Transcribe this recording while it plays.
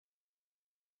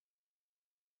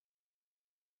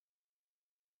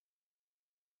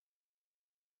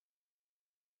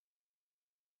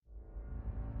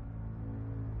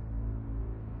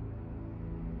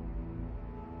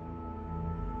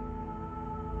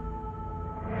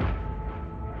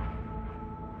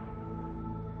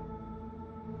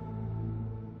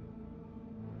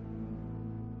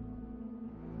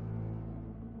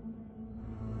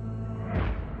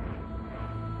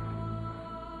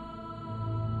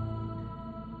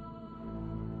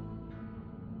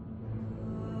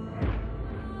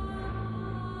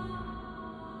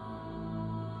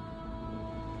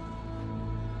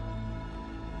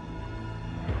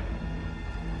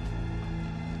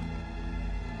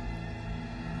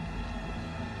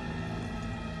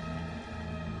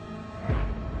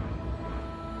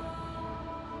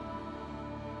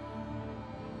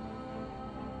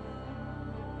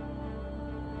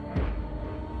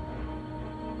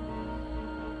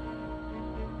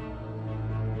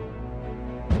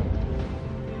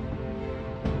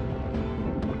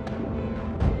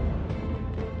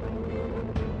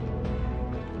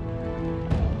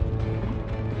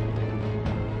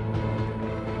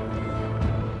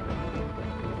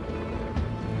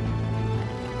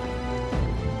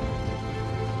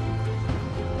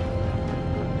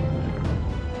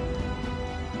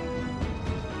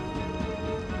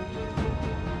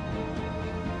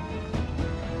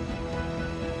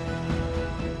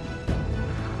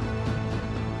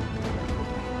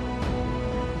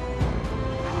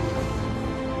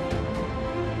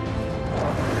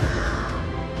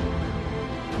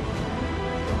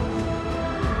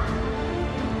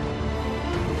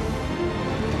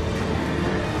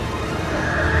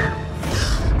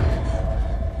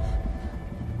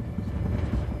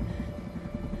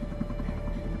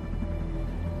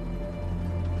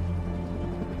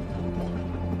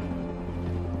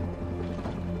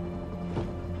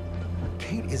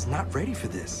Kate is not ready for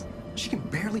this. She can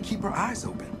barely keep her eyes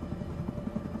open.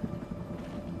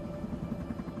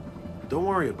 Don't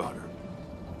worry about her.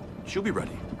 She'll be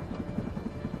ready.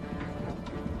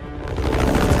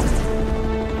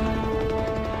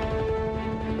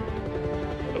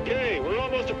 Okay, we're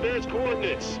almost at Baird's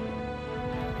coordinates.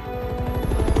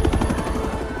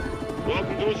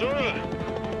 Welcome to Azura.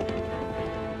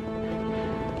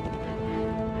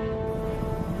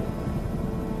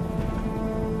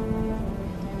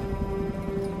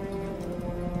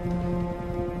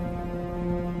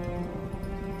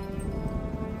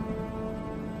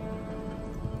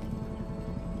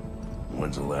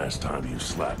 When's the last time you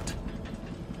slept?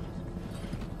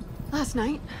 Last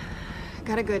night.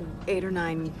 Got a good 8 or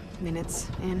 9 minutes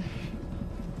in.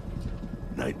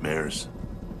 Nightmares?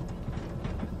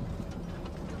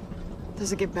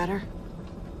 Does it get better?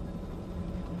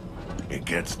 It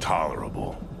gets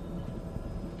tolerable.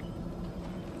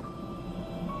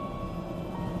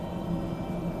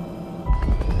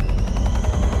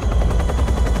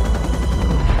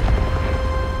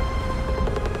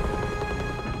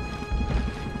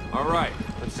 All right,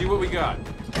 let's see what we got.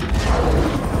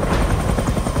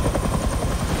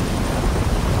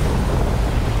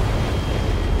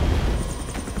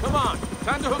 Come on,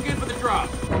 time to hook in for the drop.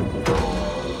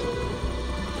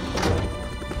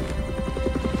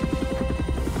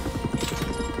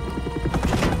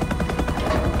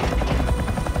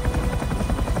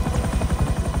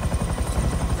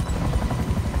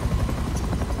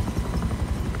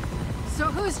 So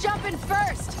who's jumping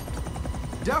first?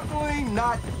 Definitely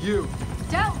not you.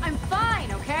 Del, I'm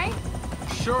fine, okay?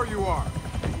 Sure you are.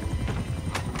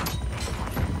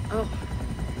 Oh,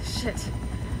 shit.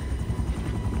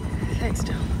 Thanks,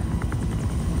 Del.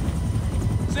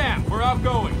 Sam, we're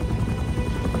outgoing.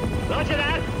 Roger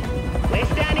that. We're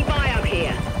standing by out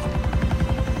here.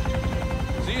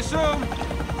 See you soon.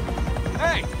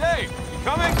 Hey, Dave, you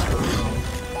coming?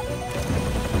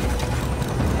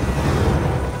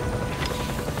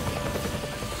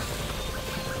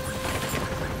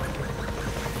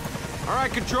 All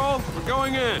right, Control, we're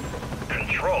going in.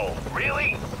 Control?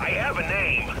 Really? I have a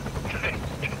name.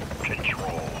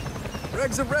 Control.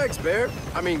 Regs are regs, Baird.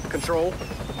 I mean, Control.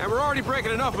 And we're already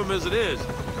breaking enough of them as it is.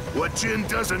 What Jin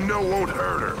doesn't know won't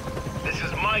hurt her. This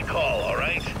is my call, all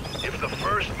right? If the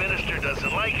First Minister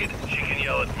doesn't like it, she can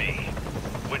yell at me.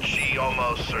 Which she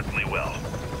almost certainly will.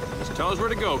 Just tell us where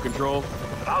to go, Control.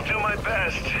 I'll do my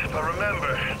best, but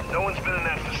remember, no one's been in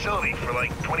that facility for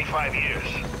like 25 years.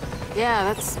 Yeah,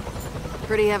 that's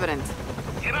pretty evident.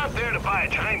 You're not there to buy a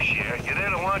timeshare. You're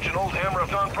there to launch an old Hammer of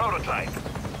Dawn prototype.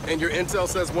 And your intel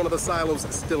says one of the silos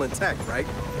is still intact, right?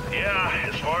 Yeah,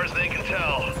 as far as they can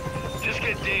tell. Just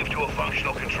get Dave to a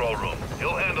functional control room.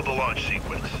 He'll handle the launch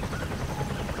sequence.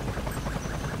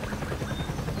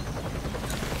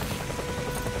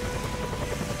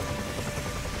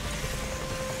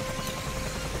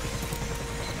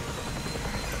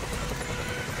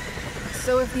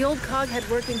 So if the old COG had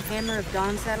working Hammer of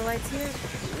Dawn satellites here,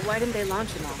 why didn't they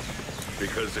launch them all?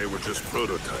 Because they were just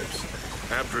prototypes.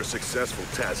 After a successful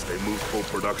test, they moved full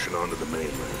production onto the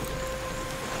mainland.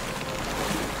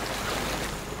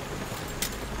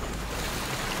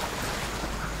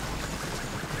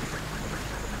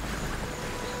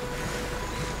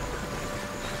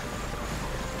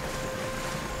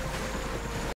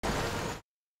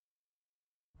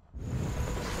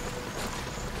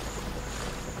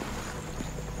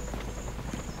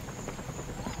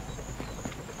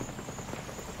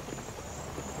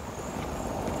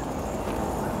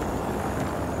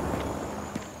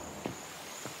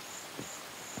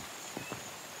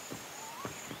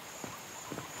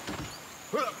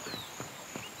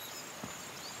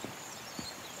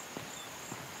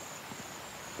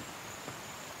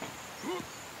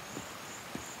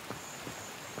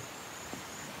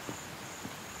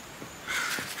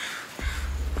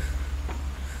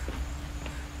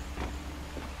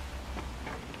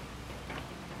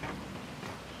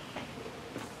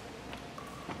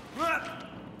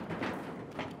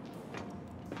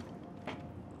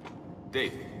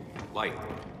 Dave, light.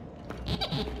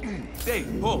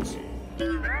 Dave, pulse.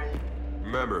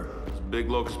 Remember, it's a big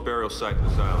locust burial site in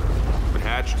this island. Been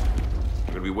hatched,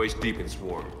 we're gonna be waist deep in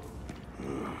swarm.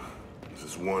 This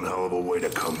is one hell of a way to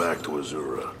come back to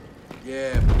Azura.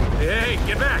 Yeah. Hey,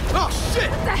 get back! Oh, shit!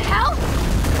 What the hell?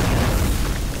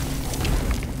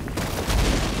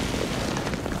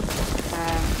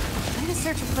 I need to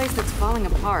search a place that's falling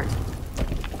apart.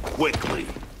 Quickly.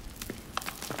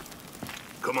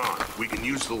 Come on, we can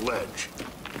use the ledge.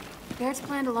 Baird's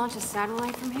plan to launch a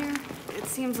satellite from here? It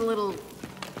seems a little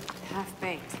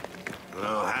half-baked.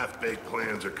 Well, half-baked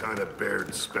plans are kind of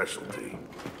Baird's specialty.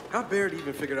 How Baird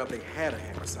even figured out they had a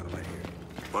Hammer satellite here?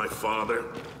 My father,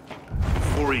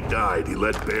 before he died, he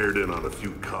let Baird in on a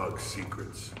few COG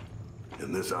secrets.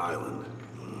 And this island,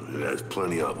 it has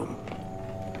plenty of them.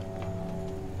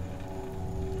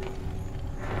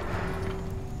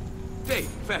 Dave,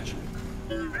 fetch.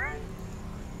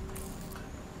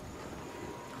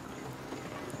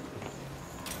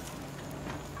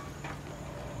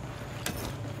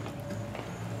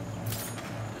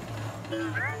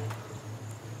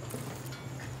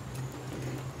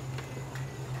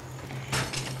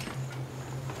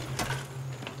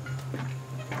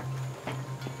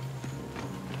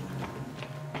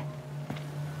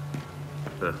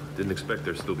 Didn't expect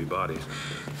there'd still be bodies.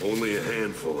 Only a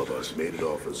handful of us made it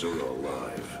off Azura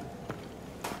alive.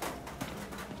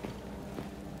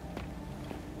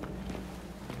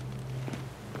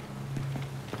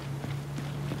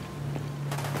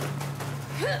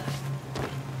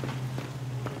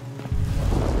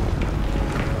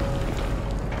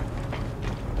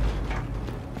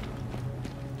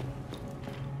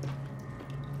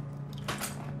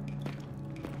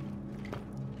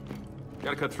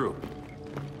 Gotta cut through.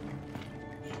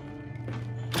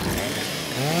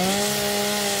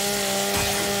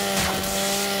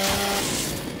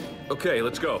 Okay,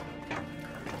 let's go.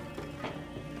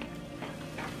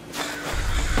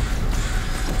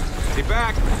 Stay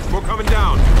back! More coming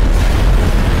down!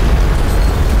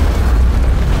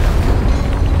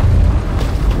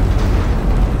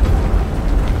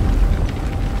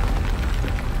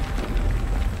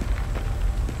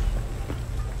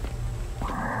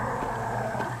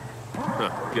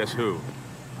 Huh, guess who?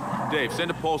 Dave,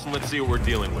 send a pulse and let's see what we're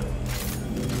dealing with.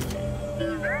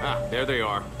 Ah, there they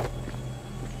are.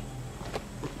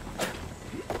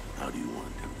 How do you want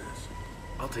to do this?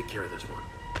 I'll take care of this one.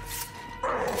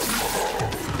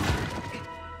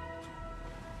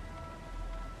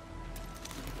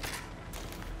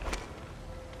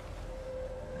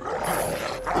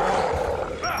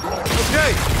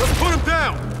 Okay, let's put him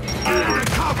down!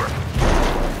 Cover!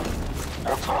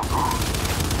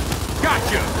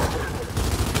 Gotcha!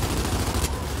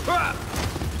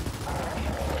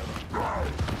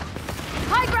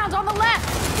 High ground on the left!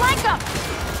 Flank them!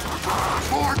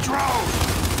 More drones!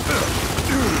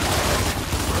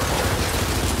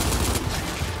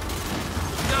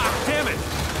 Ah, damn it!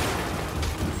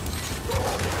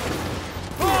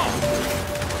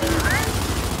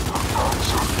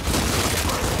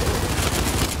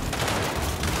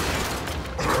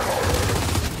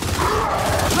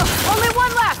 Only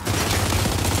one left!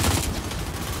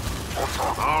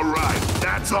 All right,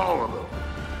 that's all of them.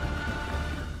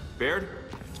 Baird?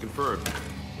 It's confirmed.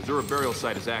 Azura burial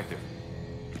site is active.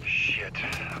 Shit.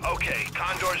 Okay,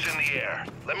 Condor's in the air.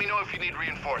 Let me know if you need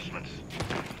reinforcements.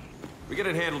 We get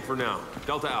it handled for now.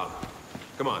 Delta out.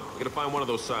 Come on, we gotta find one of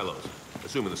those silos.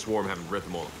 Assuming the swarm haven't ripped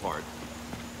them all apart.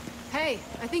 Hey,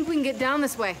 I think we can get down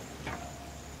this way.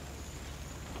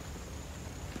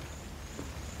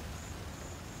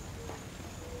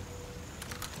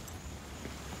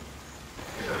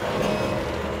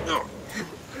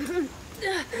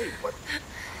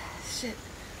 Shit.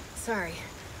 Sorry.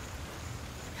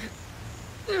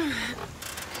 Hey,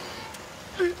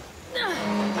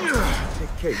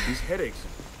 Kate, these headaches.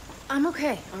 I'm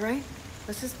okay, all right?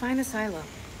 Let's just find a silo.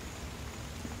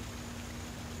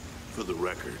 For the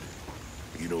record,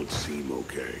 you don't seem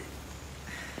okay.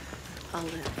 I'll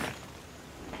live.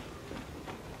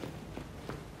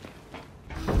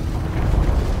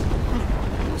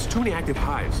 There's too many active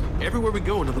hives. Everywhere we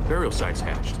go, another burial site's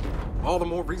hatched. All the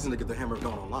more reason to get the Hammer of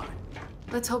Dawn online.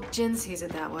 Let's hope Jin sees it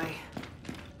that way.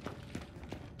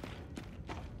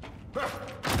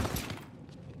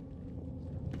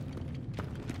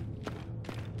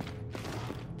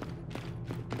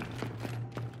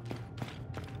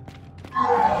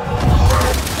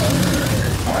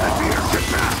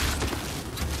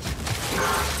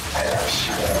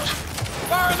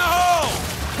 Fire in the hole!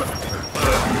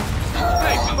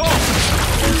 Hey,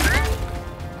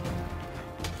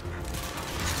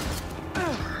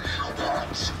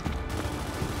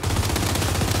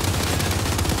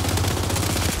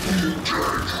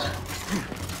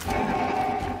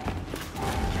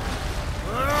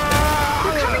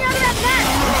 They're coming out of that net!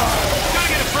 gotta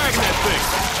get a frag in that thing!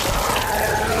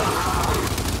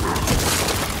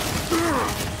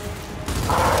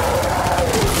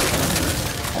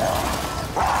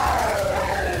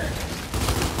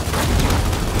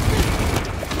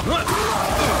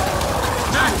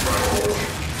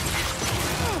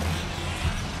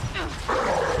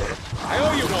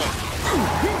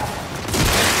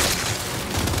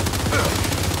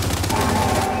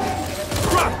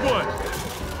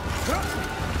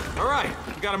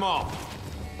 We got them all.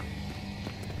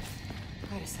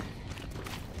 Wait a second.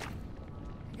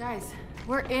 Guys,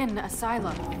 we're in a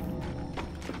silo.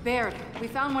 Baird, we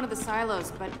found one of the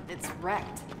silos, but it's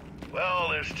wrecked. Well,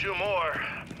 there's 2 more.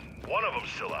 One of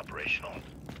them's still operational.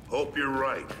 Hope you're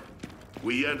right.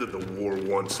 We ended the war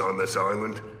once on this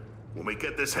island. When we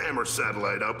get this hammer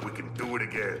satellite up, we can do it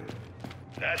again.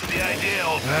 That's the idea,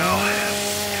 old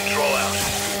pal. Control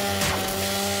out.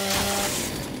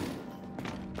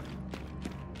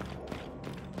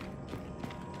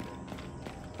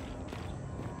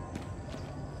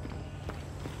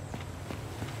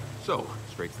 So,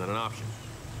 straight's not an option.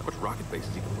 How much rocket base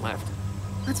is even left?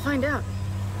 Let's find out.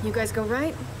 You guys go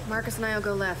right, Marcus and I'll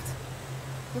go left.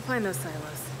 We'll find those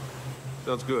silos.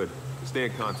 Sounds good. Stay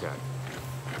in contact.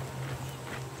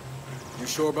 You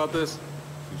sure about this?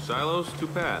 2 silos, 2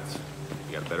 paths.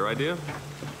 You got a better idea?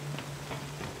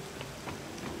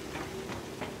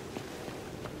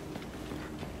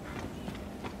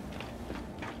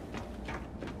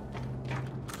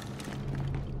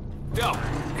 Del,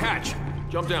 hatch,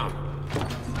 jump down.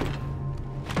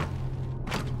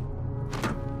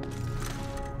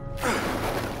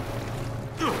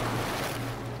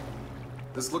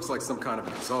 This looks like some kind of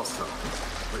exhaust tunnel.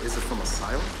 But is it from a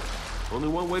silo? Only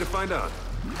one way to find out.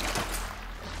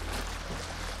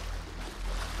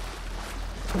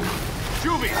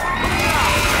 Juvies!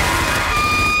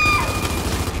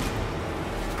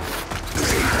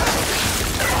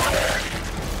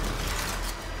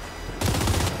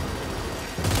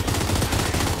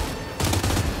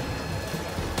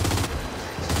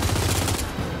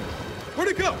 Where'd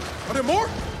it go? Are there more?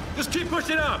 Just keep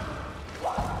pushing up!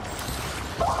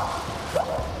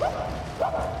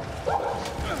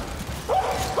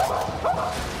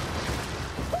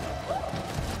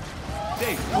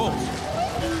 Dave, hold!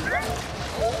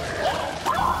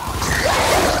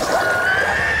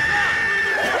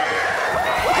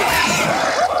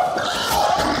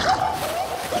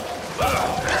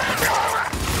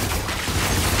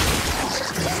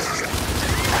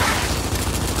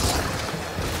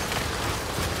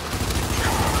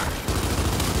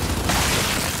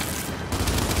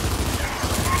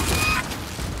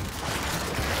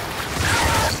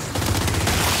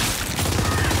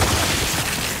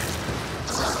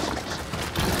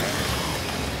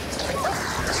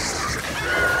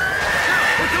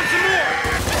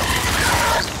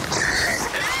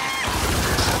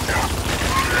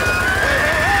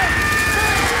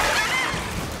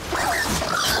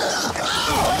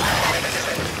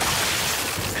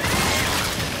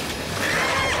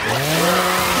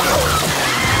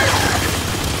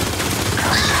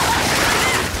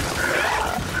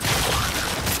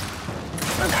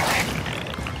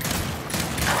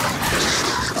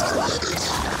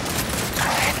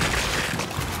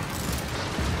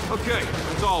 Okay,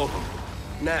 that's all of them.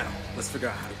 Now, let's figure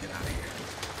out how to get out of here.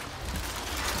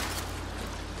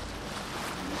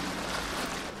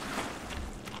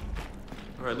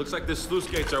 All right, looks like this sluice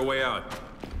gate's our way out.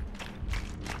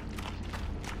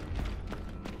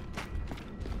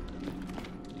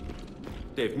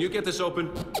 Dave, can you get this open?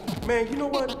 Man, you know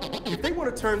what? If they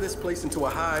want to turn this place into a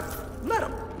hive, let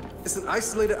them. It's an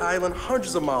isolated island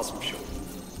hundreds of miles from shore.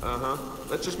 Uh-huh.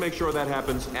 Let's just make sure that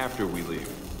happens after we leave.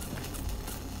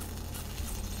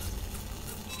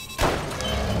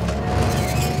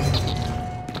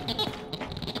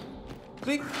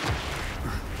 See?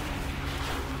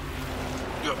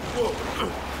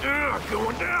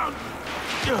 Going down.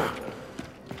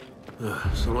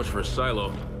 So much for a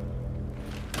silo.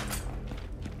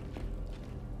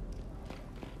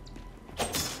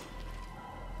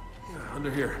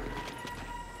 Under here.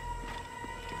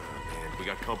 Oh, man, we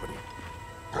got company.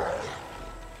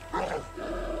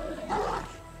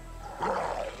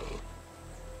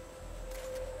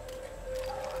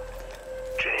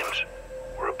 James,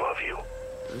 we're above you.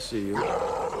 I see you.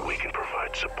 We can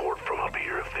provide support from up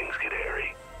here if things get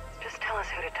hairy. Just tell us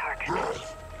who to target.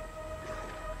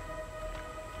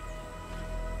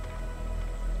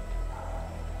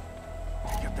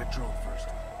 Get that drone first.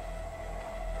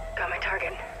 Got my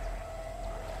target.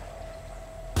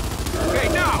 Okay,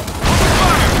 now!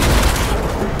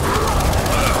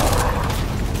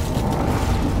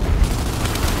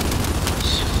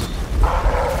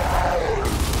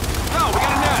 No, we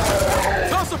got a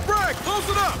nest! Toss a frag! Close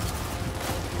it up!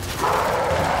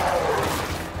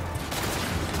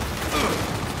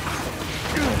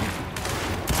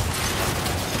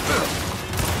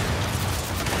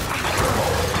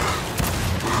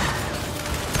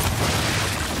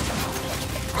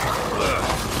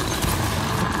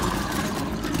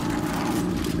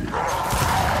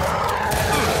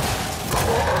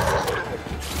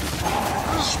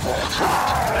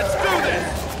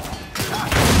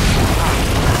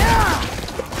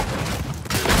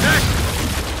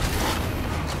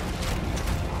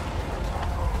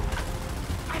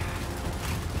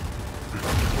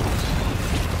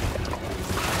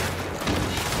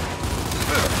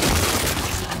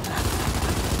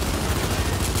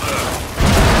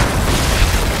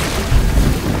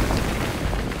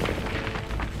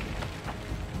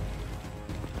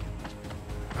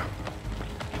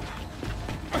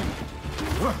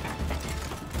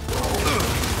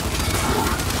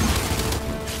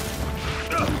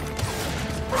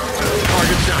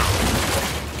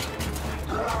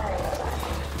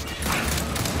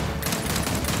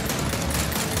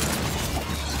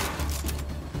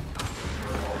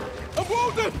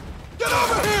 Colton! Get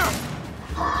over here!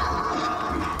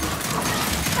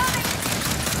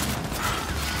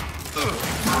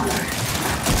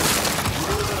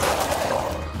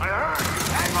 I heard you.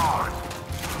 Hang on.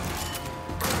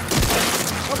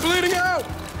 I'm bleeding out!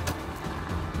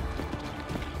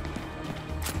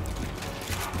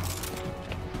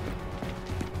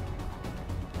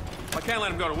 I can't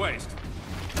let him go to waste.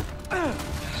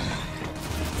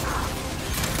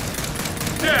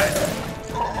 Dead!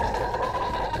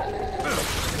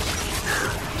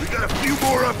 We got a few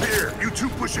more up here. You two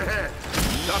push ahead.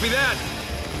 Copy that.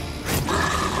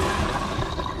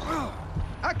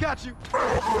 I got you!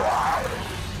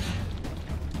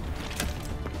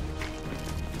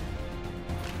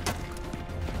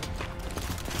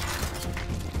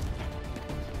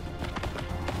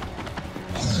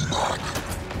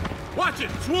 Watch it!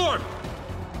 Swarm!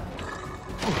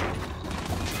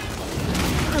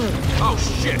 Oh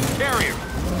shit! Carrier!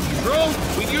 Control!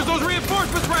 We can use those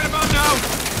reinforcements right about now!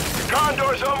 The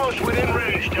Condor's almost within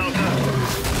range, Delta.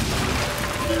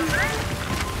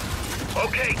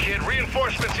 Okay, kid,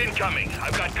 reinforcements incoming.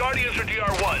 I've got Guardians or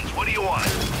DR1s. What do you want?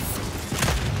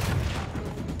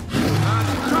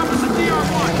 Drop us a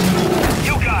DR1!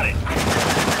 You got it.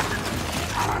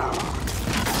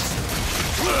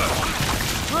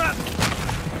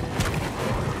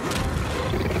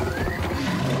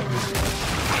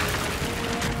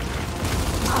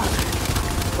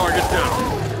 Target down.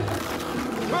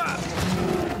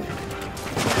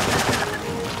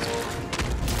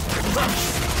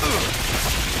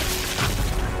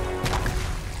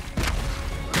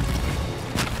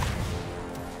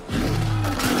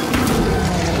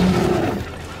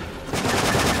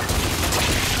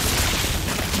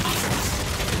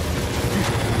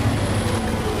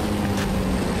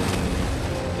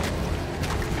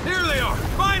 Here they are!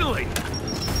 Finally!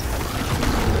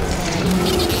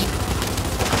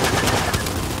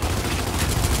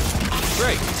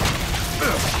 Great.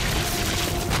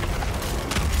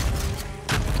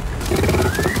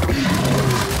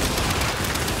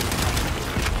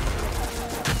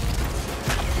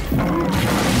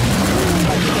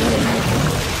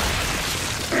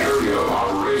 Area of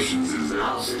operations is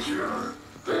now secure.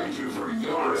 Thank you for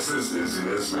your assistance in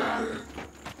this matter.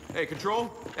 Hey,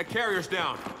 Control, that carrier's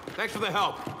down. Thanks for the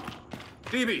help.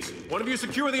 DBs, one of you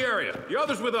secure the area. The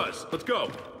other's with us. Let's go.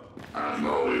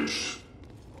 Acknowledged.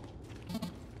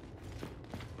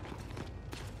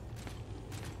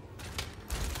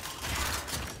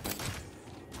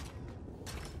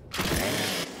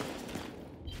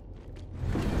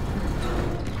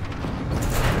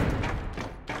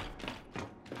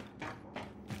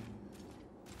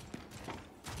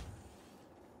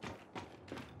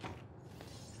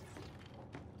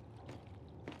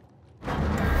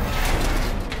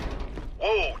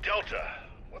 Whoa, Delta.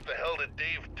 What the hell did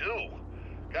Dave do?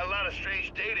 Got a lot of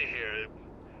strange data here.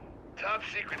 Top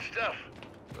secret stuff.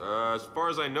 As far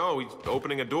as I know, he's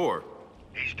opening a door.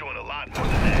 He's doing a lot more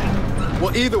than that.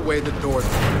 Well, either way, the door's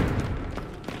open.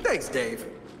 Thanks, Dave.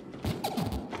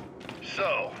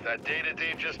 So, that data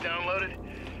Dave just downloaded?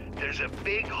 There's a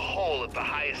big hole at the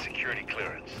highest security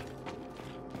clearance.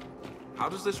 How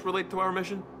does this relate to our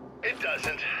mission? It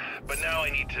doesn't, but now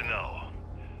I need to know.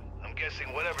 I'm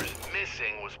guessing whatever's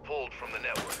missing was pulled from the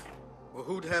network. Well,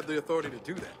 who'd have the authority to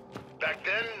do that? Back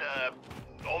then,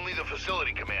 only the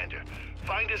facility commander.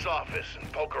 Find his office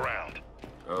and poke around.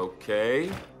 Okay.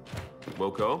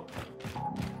 We'll go.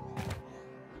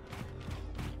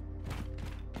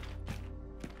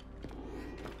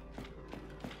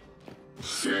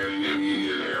 Scanning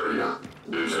immediate area.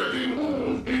 Detecting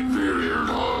all inferior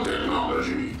cog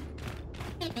technology.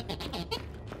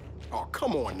 Oh,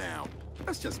 come on now.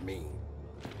 That's just mean.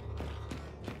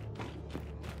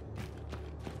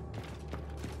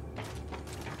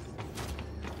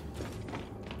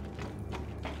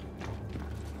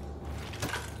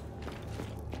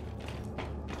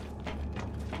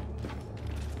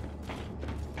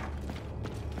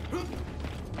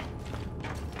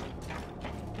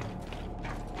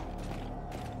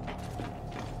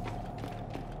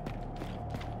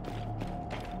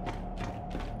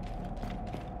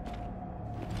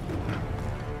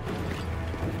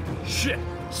 Shit!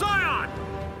 Scion!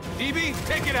 DB,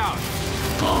 take it out!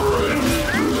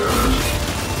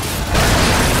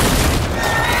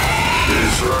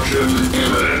 Destruction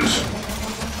imminent.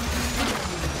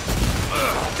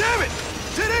 Damn it!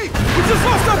 Teddy! We just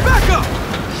lost our backup!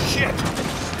 Shit!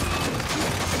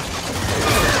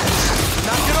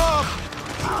 Knock it off!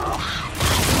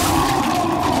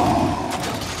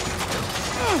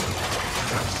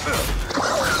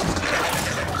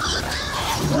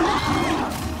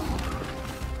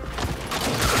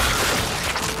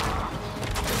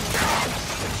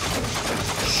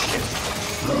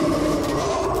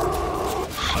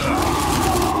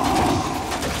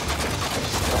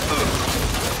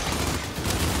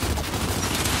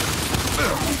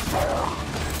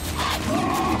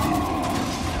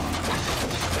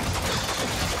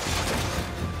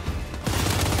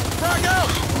 Frag out!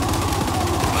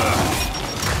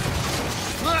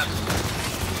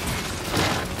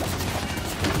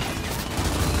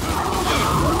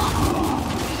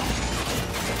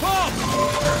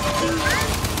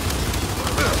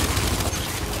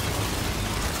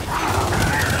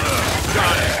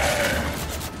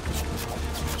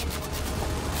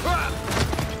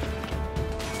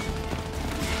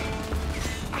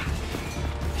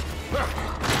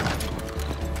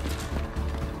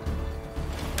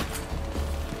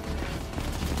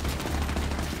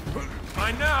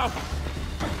 Mine now!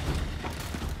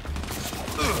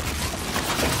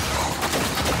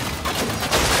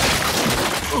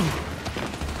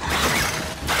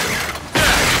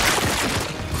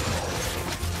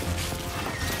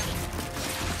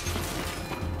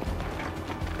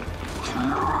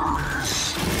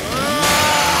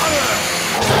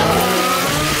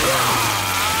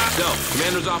 Del,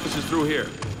 Commander's office is through here.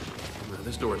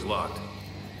 This door is locked.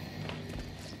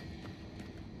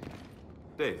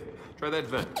 Dave, try that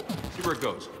vent. See where it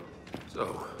goes.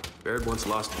 So, Baird once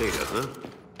lost data, huh?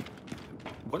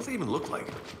 What does it even look like?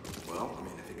 Well, I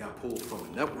mean, if it got pulled from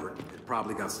a network, it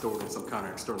probably got stored on some kind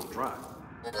of external drive.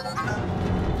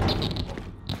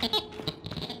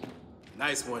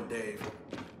 Nice one, Dave.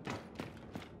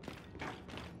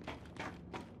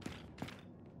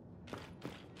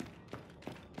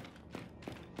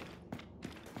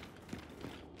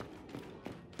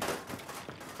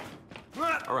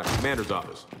 All right, Commander's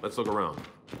office. Let's look around.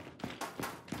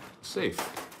 Safe.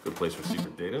 Good place for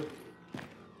secret data.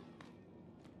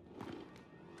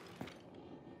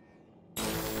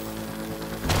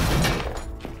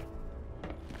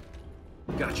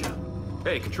 Gotcha.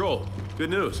 Hey, Control. Good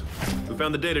news. We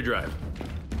found the data drive.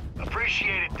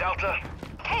 Appreciate it, Delta.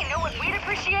 Hey, know what we'd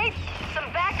appreciate?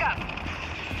 Some backup.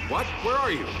 What? Where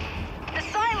are you? The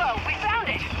silo, we found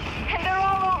it. And they're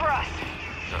all over us.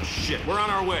 Oh, shit. We're on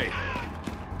our way.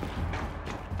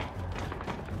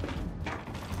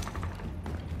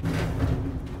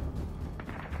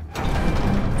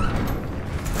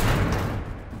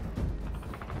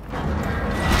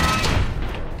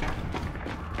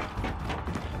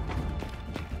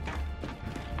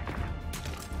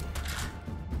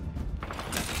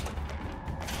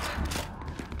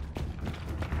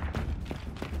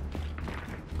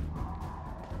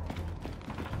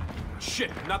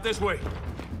 Shit, not this way.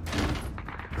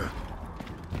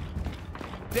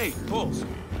 Dave, pulse.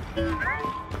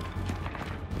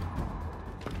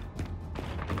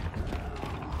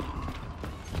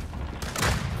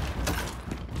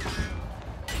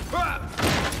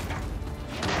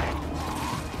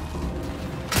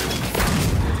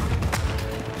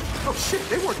 Oh shit,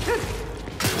 they weren't kidding.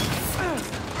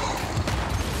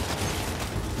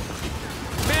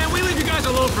 Man, we leave you guys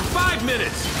alone for 5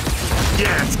 minutes.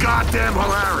 Yeah, it's goddamn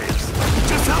hilarious.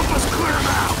 Just help us clear them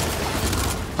out.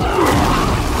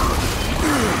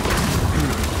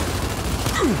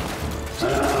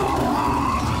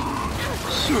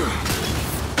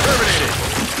 Terminated.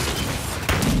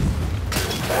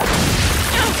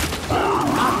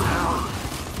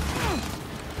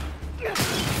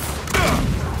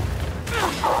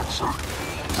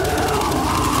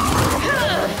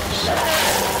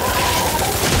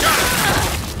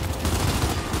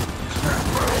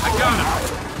 I got him.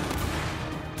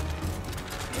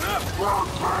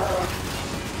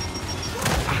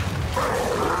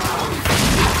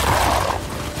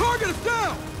 Target is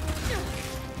down!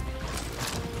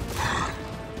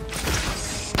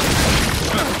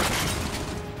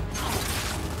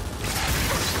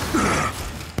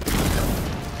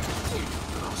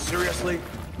 Seriously?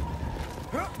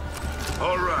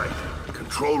 All right.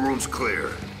 Control room's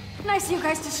clear. Nice of you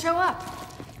guys to show up.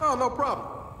 Oh, no problem.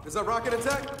 Is that rocket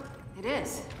intact? It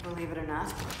is, believe it or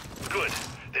not. Good.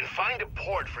 Then find a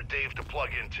port for Dave to plug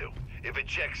into. If it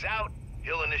checks out,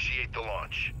 he'll initiate the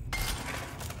launch.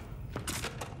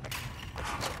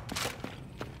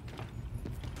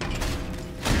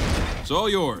 It's all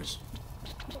yours.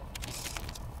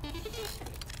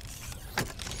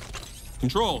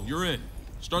 Control, you're in.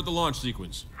 Start the launch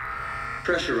sequence.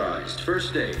 Pressurized. First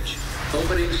stage.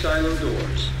 Opening silo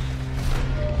doors.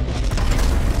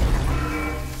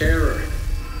 Error.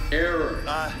 Error.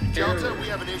 Delta, Error. we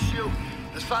have an issue.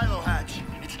 The silo hatch.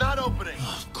 It's not opening.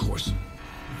 Of course.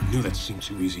 I knew that seemed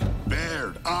too easy.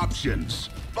 Baird, options.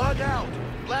 Bug out.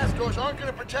 Blast doors aren't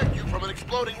going to protect you from an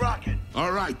exploding rocket.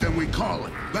 All right, then we call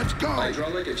it. Let's go.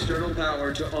 Hydraulic external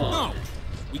power to on. No!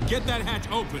 We get that hatch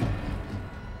open.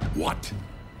 What?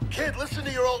 Kid, listen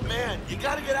to your old man. You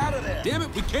gotta get out of there. Damn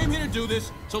it, we came here to do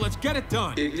this, so let's get it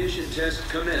done. Ignition test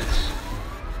commence.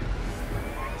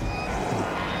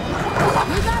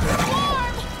 You got the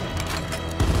swarm!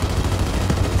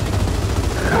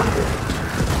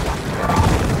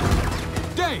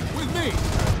 Dave, with me!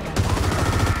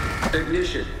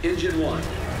 Ignition, engine 1.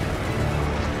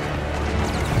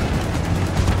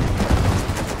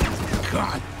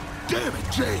 God damn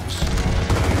it, James!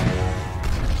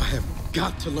 I have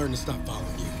got to learn to stop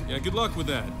following you. Yeah, good luck with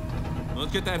that.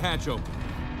 Let's get that hatch open.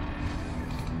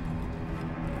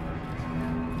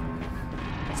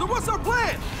 So what's our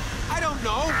plan? I don't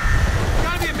know.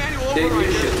 Gotta be a manual override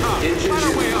Ignition, here at the top. engine Find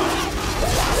our 2. way up.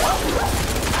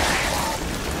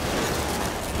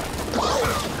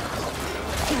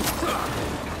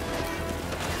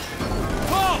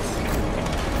 Pulse!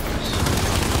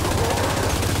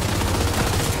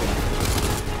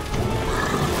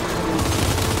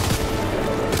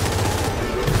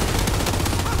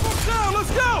 Down,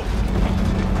 let's go!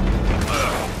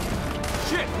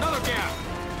 Shit, another gap.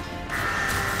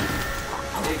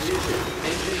 Ignition,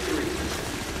 engine 3.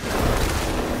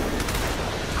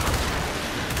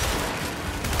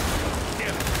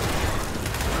 Damn it.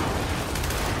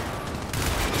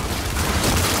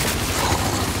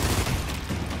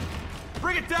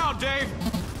 Bring it down, Dave!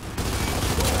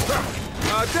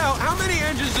 Del, how many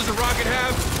engines does a rocket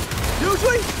have?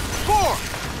 Usually 4!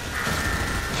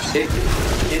 Ignition,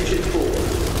 engine 4.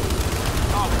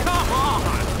 Oh, come on!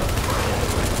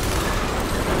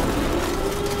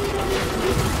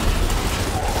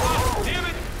 Oh, damn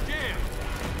it! Jam!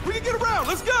 We can get around!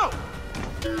 Let's go!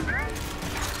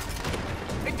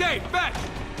 Hey, Dave, fetch!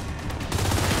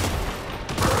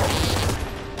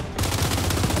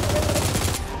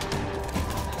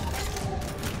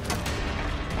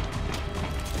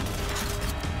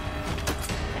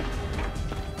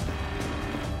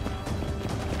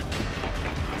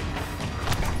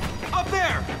 Up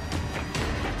there!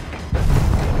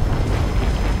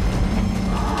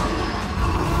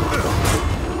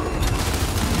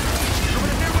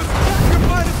 Coming in here with your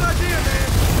finest idea, man!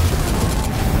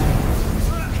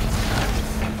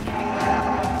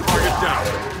 Target down.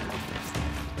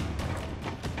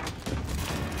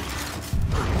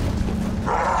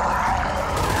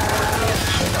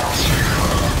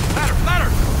 Ladder, ladder!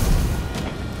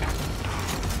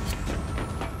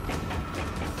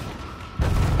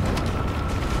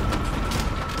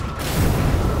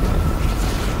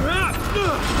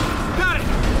 Got it!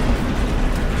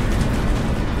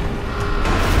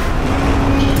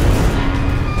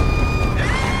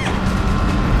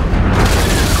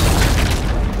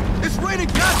 It's raining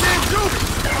goddamn Jupiter!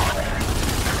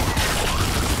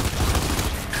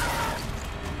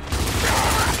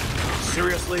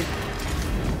 Seriously? In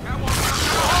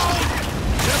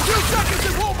a few seconds,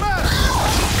 it won't matter!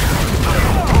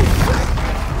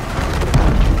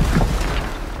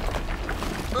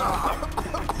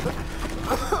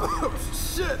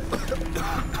 Shit!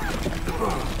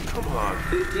 Come on.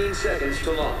 15 seconds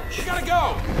to launch. We gotta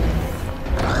go!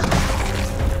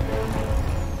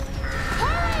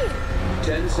 Hurry!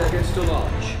 10 seconds to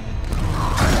launch.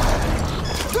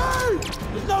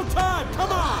 There's no time!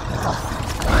 Come on!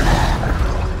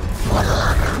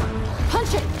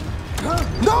 Punch it!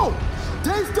 No!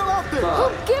 Dave's still out there! Who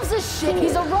gives a shit?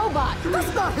 He's a robot!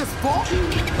 That's not his fault! 2,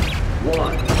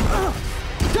 1.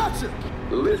 Gotcha!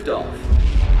 Liftoff.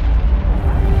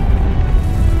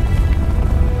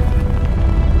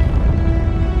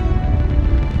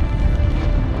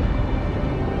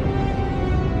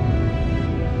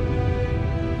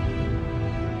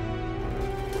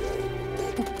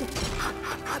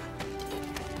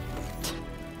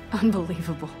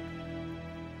 Unbelievable.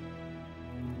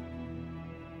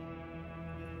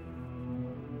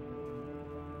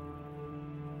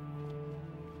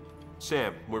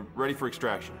 Sam, we're ready for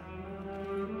extraction.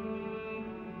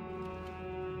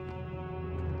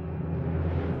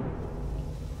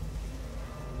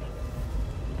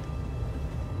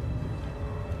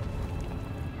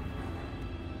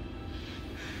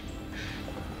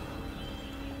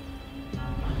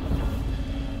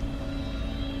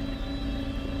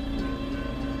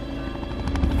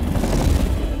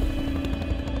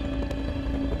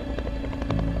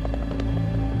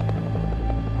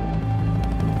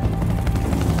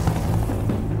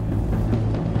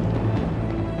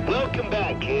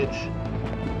 Kids.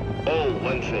 Oh,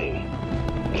 one thing.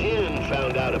 Jen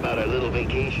found out about our little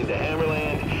vacation to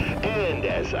Hammerland, and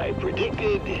as I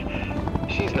predicted,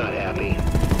 she's not happy.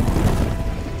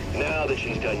 Now that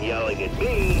she's done yelling at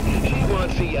me, she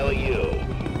wants to yell at you.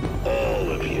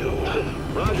 All of you.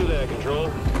 Roger that,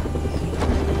 Control.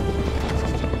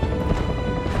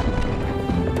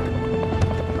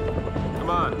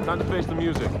 on, time to face the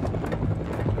music.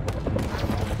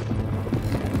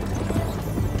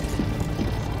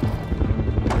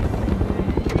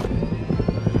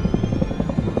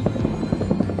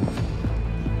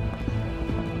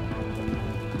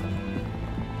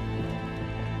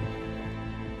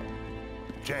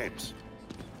 James,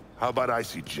 how about I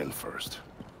see Jin first?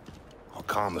 I'll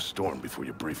calm the storm before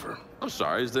you brief her. I'm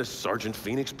sorry, is this Sergeant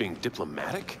Phoenix being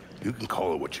diplomatic? You can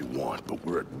call it what you want, but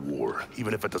we're at war,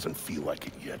 even if it doesn't feel like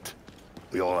it yet.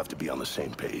 We all have to be on the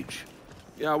same page.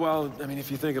 Yeah, well, I mean,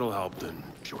 if you think it'll help, then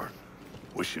sure.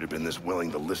 Wish you'd have been this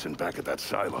willing to listen back at that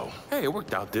silo. Hey, it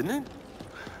worked out, didn't it?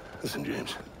 Listen,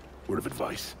 James, word of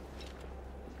advice.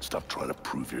 Stop trying to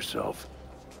prove yourself.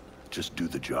 Just do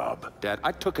the job. Dad,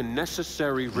 I took a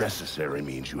necessary risk. Necessary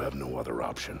means you have no other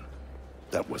option.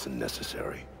 That wasn't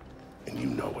necessary, and you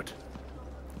know it.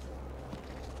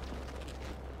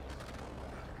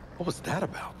 What was that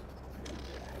about?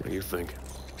 What do you think?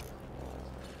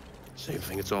 Same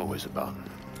thing it's always about.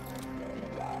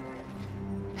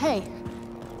 Hey.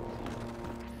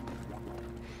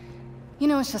 You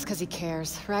know it's just because he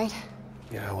cares, right?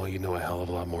 Yeah, well, you know a hell of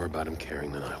a lot more about him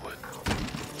caring than I would.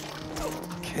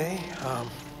 Okay,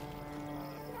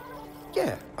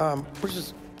 yeah, we're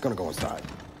just gonna go inside.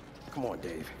 Come on,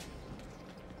 Dave.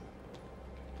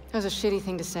 That was a shitty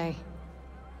thing to say.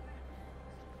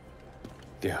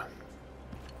 Yeah.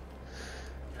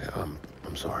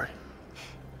 I'm sorry.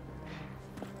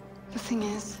 The thing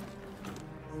is,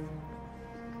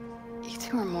 you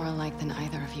two are more alike than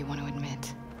either of you want to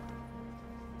admit.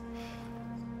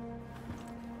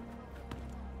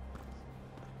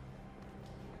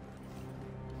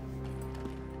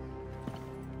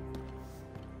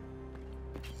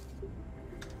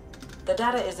 The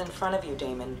data is in front of you,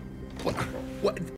 Damon. What?